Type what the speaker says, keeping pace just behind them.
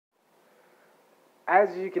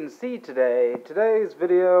as you can see today's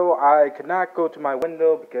video, I could not go to my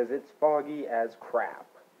window because it's foggy as crap.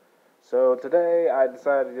 So today, I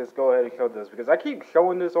decided to just go ahead and show this, because I keep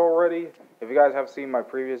showing this already. If you guys have seen my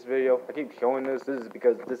previous video, I keep showing this. This is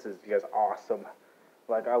because awesome.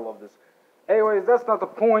 Like, I love this. Anyways, that's not the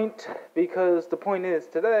point, because the point is,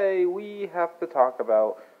 today, we have to talk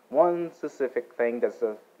about one specific thing that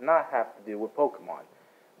does not have to do with Pokemon.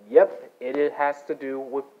 Yep, it has to do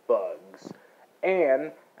with bugs.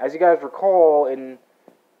 And, as you guys recall in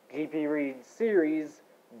GPReed series,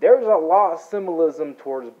 there's a lot of symbolism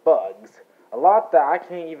towards bugs. A lot that I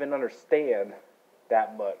can't even understand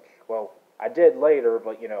that much. Well, I did later,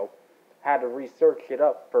 but, had to research it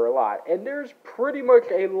up for a lot. And there's pretty much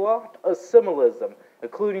a lot of symbolism,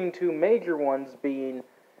 including two major ones being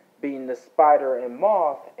the spider and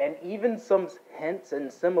moth, and even some hints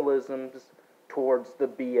and symbolisms towards the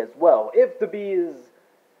bee as well. If the bee is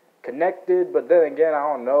connected, but then again, I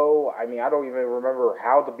don't know. I mean, I don't even remember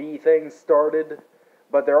how the bee thing started.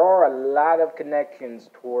 But there are a lot of connections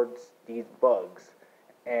towards these bugs.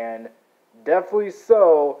 And definitely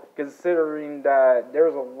so, considering that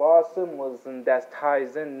there's a lot of symbolism that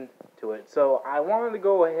ties into it. So I wanted to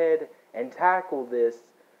go ahead and tackle this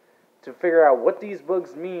to figure out what these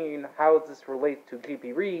bugs mean, how does this relate to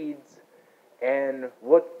GPReeds, and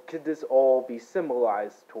what could this all be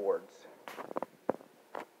symbolized towards.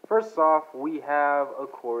 First off, we have,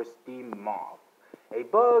 of course, the moth. A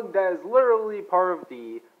bug that is literally part of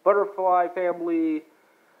the butterfly family,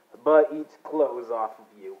 but eats clothes off of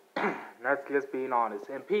you. That's just being honest.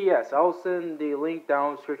 And P.S. I'll send the link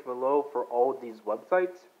down the description below for all these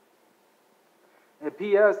websites. And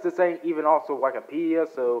P.S. This ain't even also like a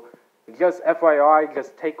P.S., so just FYI,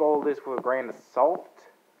 just take all this with a grain of salt.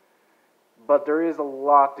 But there is a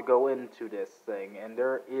lot to go into this thing, and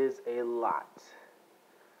there is a lot.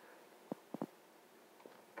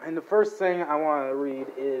 And the first thing I want to read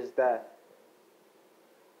is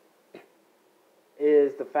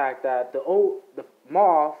the fact that the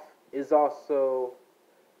moth is also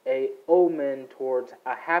a omen towards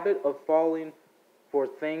a habit of falling for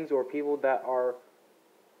things or people that are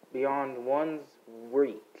beyond one's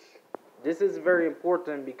reach. This is very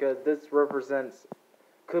important because this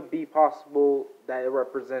could be possible that it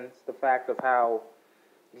represents the fact of how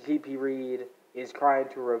GPReed is trying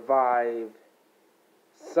to revive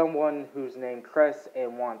someone who's named Cress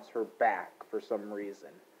and wants her back for some reason.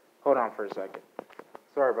 Hold on for a second.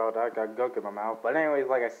 Sorry about that, I got gunk in my mouth. But anyways,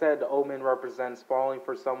 like I said, the omen represents falling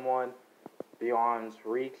for someone beyond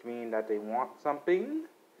reach, meaning that they want something,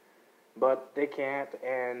 but they can't,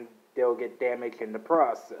 and they'll get damaged in the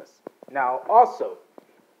process. Now, also,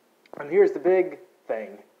 and here's the big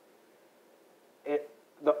thing,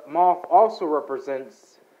 the moth also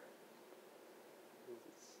represents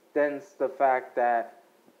the fact that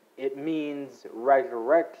it means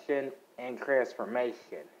resurrection and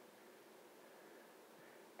transformation.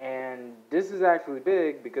 And this is actually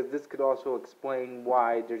big because this could also explain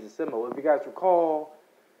why there's a symbol. If you guys recall,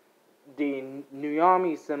 the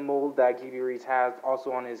Namoi symbol that GPReed has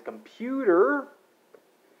also on his computer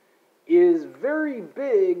is very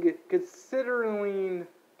big, considering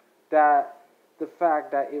that the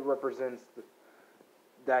fact that it represents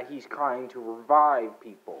that he's trying to revive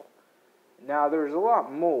people. Now, there's a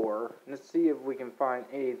lot more. Let's see if we can find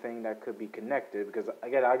anything that could be connected, because,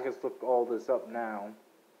 again, I just looked all this up now.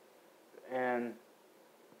 And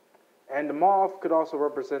the moth could also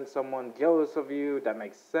represent someone jealous of you. That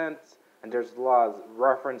makes sense. And there's a lot of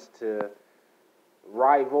reference to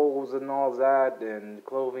rivals and all that, and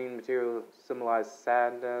clothing material symbolize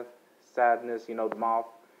sadness, the moth.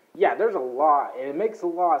 Yeah, there's a lot, and it makes a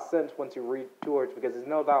lot of sense once you read towards, because there's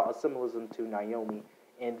no doubt a symbolism to Naomi,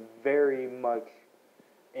 and very much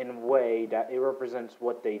in a way that it represents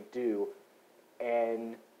what they do,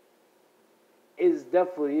 and it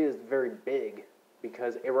definitely is very big,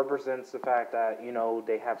 because it represents the fact that,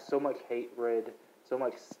 they have so much hatred, so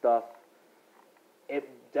much stuff. It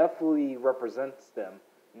definitely represents them.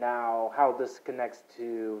 Now, how this connects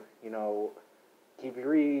to,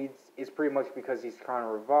 GPReed is pretty much because he's trying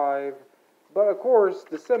to revive. But of course,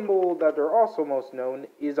 the symbol that they're also most known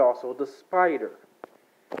is also the spider.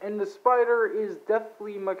 And the spider is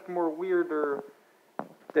definitely much more weirder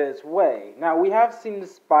this way. Now, we have seen the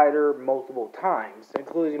spider multiple times,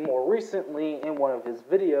 including more recently in one of his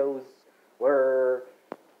videos, where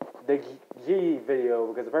the G video,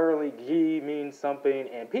 because apparently G means something.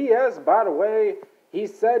 And P.S., by the way, he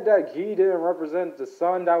said that G didn't represent the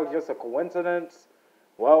sun. That was just a coincidence.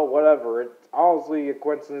 Well, whatever. It's obviously a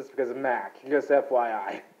coincidence because of Mac. Just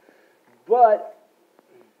FYI. But,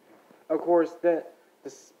 of course, the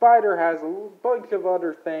spider has a bunch of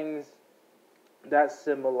other things that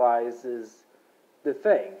symbolizes the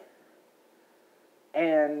thing.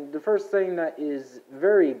 And the first thing that is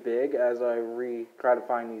very big, as I try to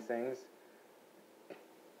find these things,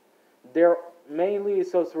 they're mainly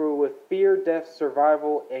associated with fear, death,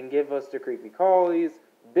 survival, and give us the creepy qualities.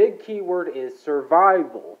 Big keyword is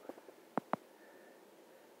survival.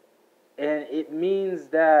 And it means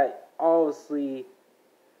that, obviously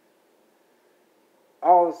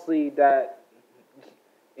that,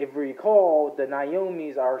 if we recall, the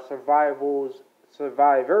Naomis are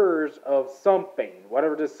survivors of something,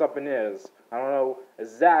 whatever this something is. I don't know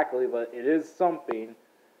exactly, but it is something.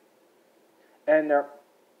 And they're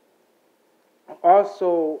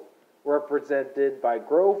also represented by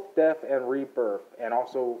growth, death, and rebirth, and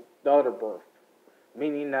also the other birth.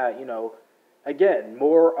 Meaning that, again,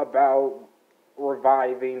 more about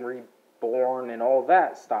reviving, reborn, and all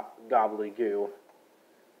that gobbledygoo.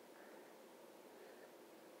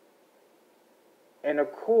 And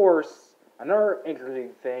of course, another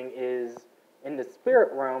interesting thing is, in the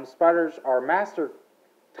spirit realm, spiders are master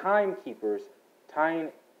timekeepers. Time,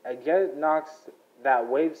 again, knocks that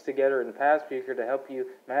waves together in the past, future to help you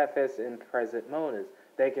manifest in present moments.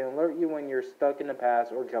 They can alert you when you're stuck in the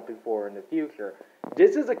past or jumping forward in the future.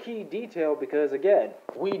 This is a key detail because, again,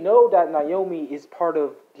 we know that Naomi is part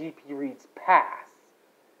of GPReed's past.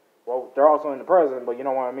 Well, they're also in the present, but you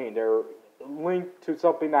know what I mean. They're linked to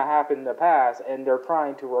something that happened in the past, and they're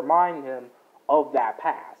trying to remind him of that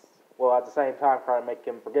past. Well, at the same time, trying to make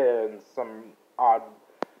him forget it in some odd,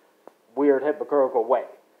 weird, hypocritical way.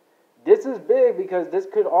 This is big because this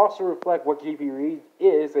could also reflect what GPReed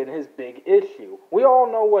is and his big issue. We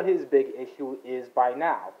all know what his big issue is by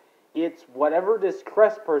now. It's whatever this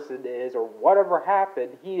Crest person is or whatever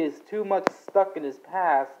happened, he is too much stuck in his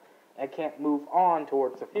past and can't move on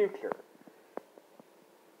towards the future.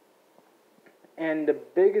 And the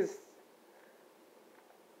biggest...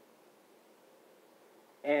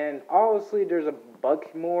 And obviously there's a bunch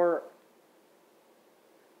more.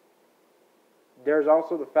 There's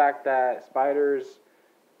also the fact that spiders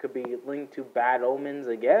could be linked to bad omens.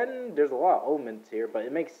 Again, there's a lot of omens here, but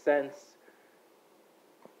it makes sense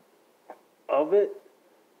of it.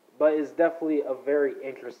 But it's definitely a very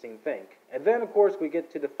interesting thing. And then, of course, we get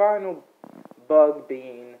to the final bug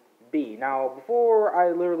being B. Now, before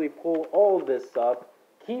I literally pull all this up,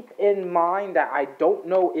 keep in mind that I don't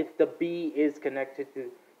know if the B is connected to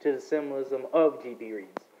the symbolism of GPReeds.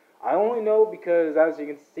 I only know because, as you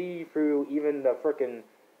can see through even the frickin'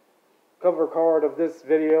 cover card of this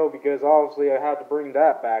video, because obviously I had to bring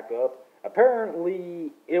that back up,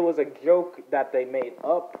 apparently it was a joke that they made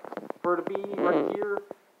up for the B right here,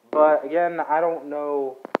 but again, I don't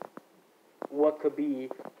know what could be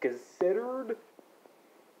considered,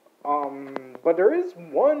 but there is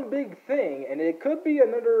one big thing, and it could be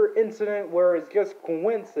another incident where it's just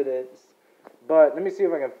coincidence, but let me see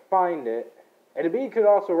if I can find it. And the B could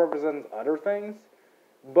also represent other things,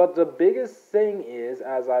 but the biggest thing is,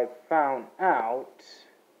 as I found out,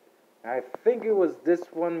 I think it was this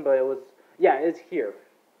one, but it was, yeah, it's here.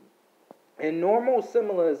 In normal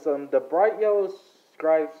symbolism, the bright yellow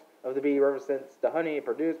stripes of the bee represents the honey it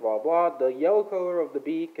produced, blah, blah. The yellow color of the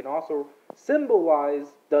bee can also symbolize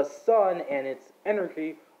the sun and its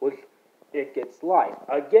energy, which it gets life.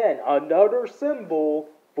 Again, another symbol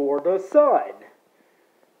for the sun.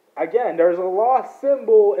 Again, there's a lost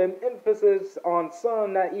symbol and emphasis on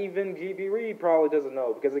sun that even GPReed probably doesn't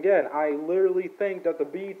know. Because again, I literally think that the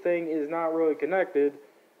B thing is not really connected.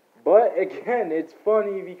 But again, it's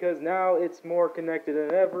funny because now it's more connected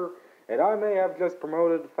than ever. And I may have just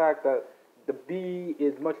promoted the fact that the B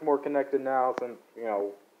is much more connected now since,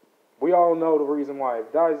 we all know the reason why. If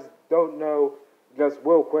you guys don't know, just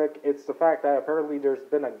real quick, it's the fact that apparently there's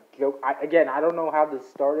been a joke. I don't know how this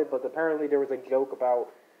started, but apparently there was a joke about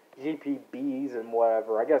GPBs and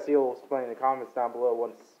whatever. I guess he'll explain in the comments down below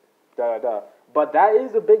once, But that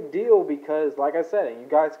is a big deal because, like I said, and you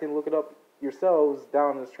guys can look it up yourselves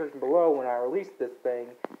down in the description below when I release this thing,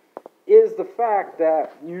 is the fact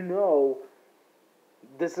that,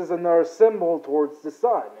 this is another symbol towards the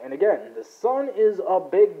sun. And again, the sun is a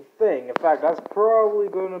big thing. In fact, that's probably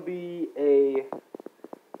going to be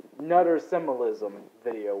another symbolism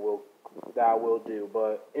video that I will do,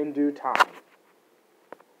 but in due time.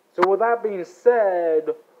 So with that being said,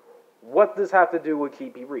 what does this have to do with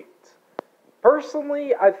GPReed?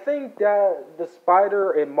 Personally, I think that the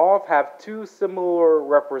spider and moth have two similar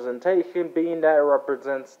representation, being that it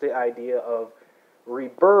represents the idea of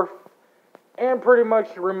rebirth and pretty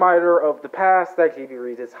much a reminder of the past that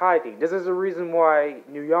GPReed is hiding. This is the reason why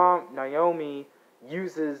Naomi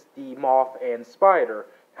uses the Moth and Spider.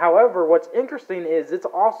 However, what's interesting is it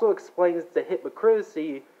also explains the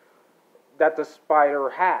hypocrisy that the Spider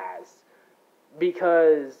has,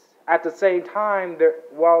 because at the same time,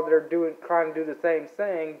 while they're trying to do the same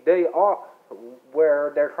thing,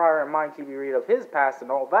 where they're trying to remind GPReed of his past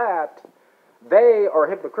and all that, they are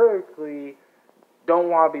hypocritically don't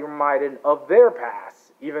want to be reminded of their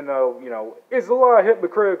past, even though, it's a lot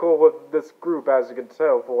hypocritical with this group, as you can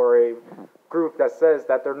tell, for a group that says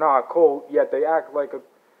that they're not a cult, yet they act like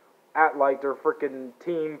they're freaking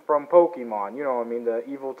team from Pokemon, you know what I mean, the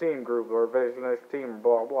evil team group, or Visionist team,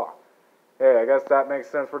 blah, blah. Hey, I guess that makes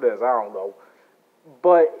sense for this, I don't know.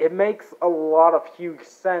 But it makes a lot of huge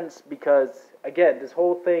sense because, again, this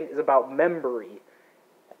whole thing is about memory.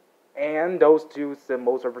 And those two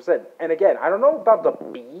symbols represent. And again, I don't know about the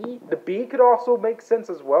bee. The bee could also make sense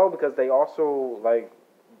as well because they also,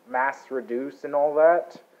 mass reduce and all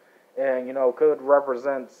that. And, could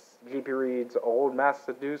represent GPReed's old mass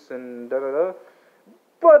reduce and da-da-da.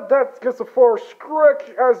 But that's just a far stretch,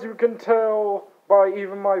 as you can tell by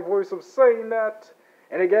even my voice of saying that.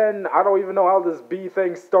 And again, I don't even know how this bee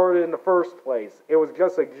thing started in the first place. It was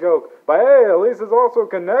just a joke. But hey, at least it's also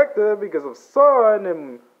connected because of sun,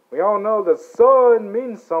 and we all know the sun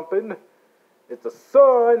means something. It's the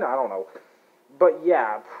sun, I don't know. But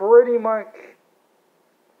yeah, pretty much,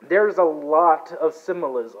 there's a lot of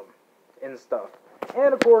symbolism and stuff.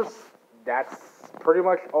 And of course, that's pretty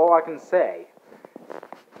much all I can say.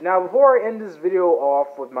 Now, before I end this video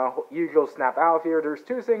off with my usual snap out of here, there's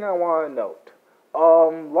two things I want to note.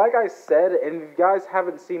 Like I said, and if you guys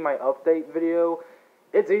haven't seen my update video,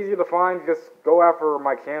 it's easy to find. Just go after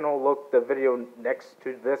my channel, look the video next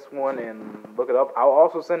to this one, and look it up. I'll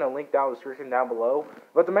also send a link down in the description down below.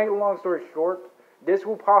 But to make a long story short, this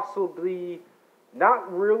will possibly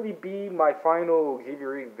not really be my final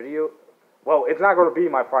GPReed video. Well, it's not going to be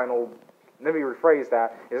my final. Let me rephrase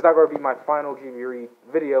that. It's not going to be my final GPReed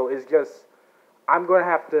video. It's just I'm going to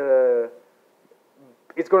have to.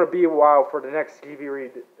 It's going to be a while for the next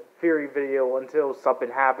GPReed theory video until something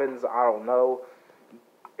happens. I don't know.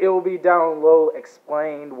 It will be down low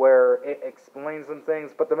explained where it explains some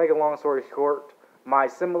things. But to make a long story short, my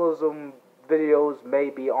symbolism videos may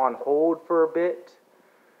be on hold for a bit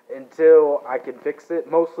until I can fix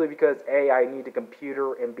it. Mostly because A, I need a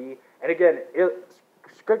computer, and B, and again,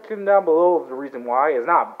 description down below of the reason why. It's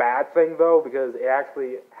not a bad thing though, because it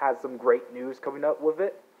actually has some great news coming up with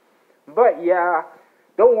it. But yeah.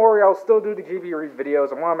 Don't worry, I'll still do the GPReed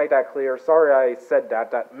videos. I want to make that clear. Sorry I said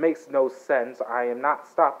that. That makes no sense. I am not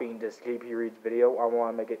stopping this GPReed video. I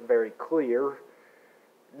want to make it very clear.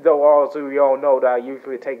 Though also you all know that I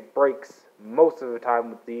usually take breaks most of the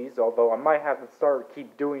time with these. Although I might have to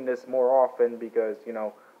keep doing this more often because,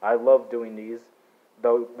 I love doing these.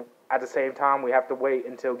 Though at the same time, we have to wait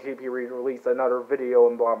until GPReed release another video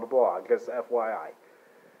and blah blah blah. Just FYI.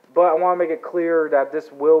 But I want to make it clear that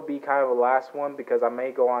this will be kind of the last one because I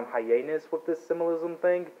may go on hiatus with this symbolism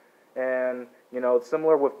thing. And, it's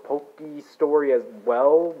similar with Poke's story as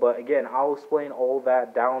well. But again, I'll explain all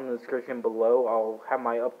that down in the description below. I'll have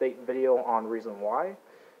my update video on reason why.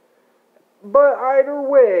 But either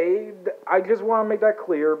way, I just want to make that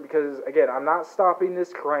clear because, again, I'm not stopping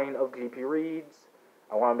this train of GPReeds.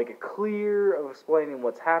 I want to make it clear of explaining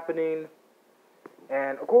what's happening.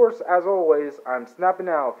 And, of course, as always, I'm snapping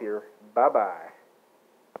out of here. Bye-bye.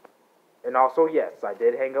 And also, yes, I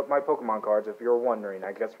did hang up my Pokemon cards, if you're wondering.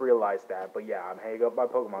 I just realized that. But, yeah, I'm hanging up my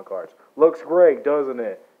Pokemon cards. Looks great, doesn't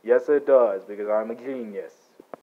it? Yes, it does, because I'm a genius.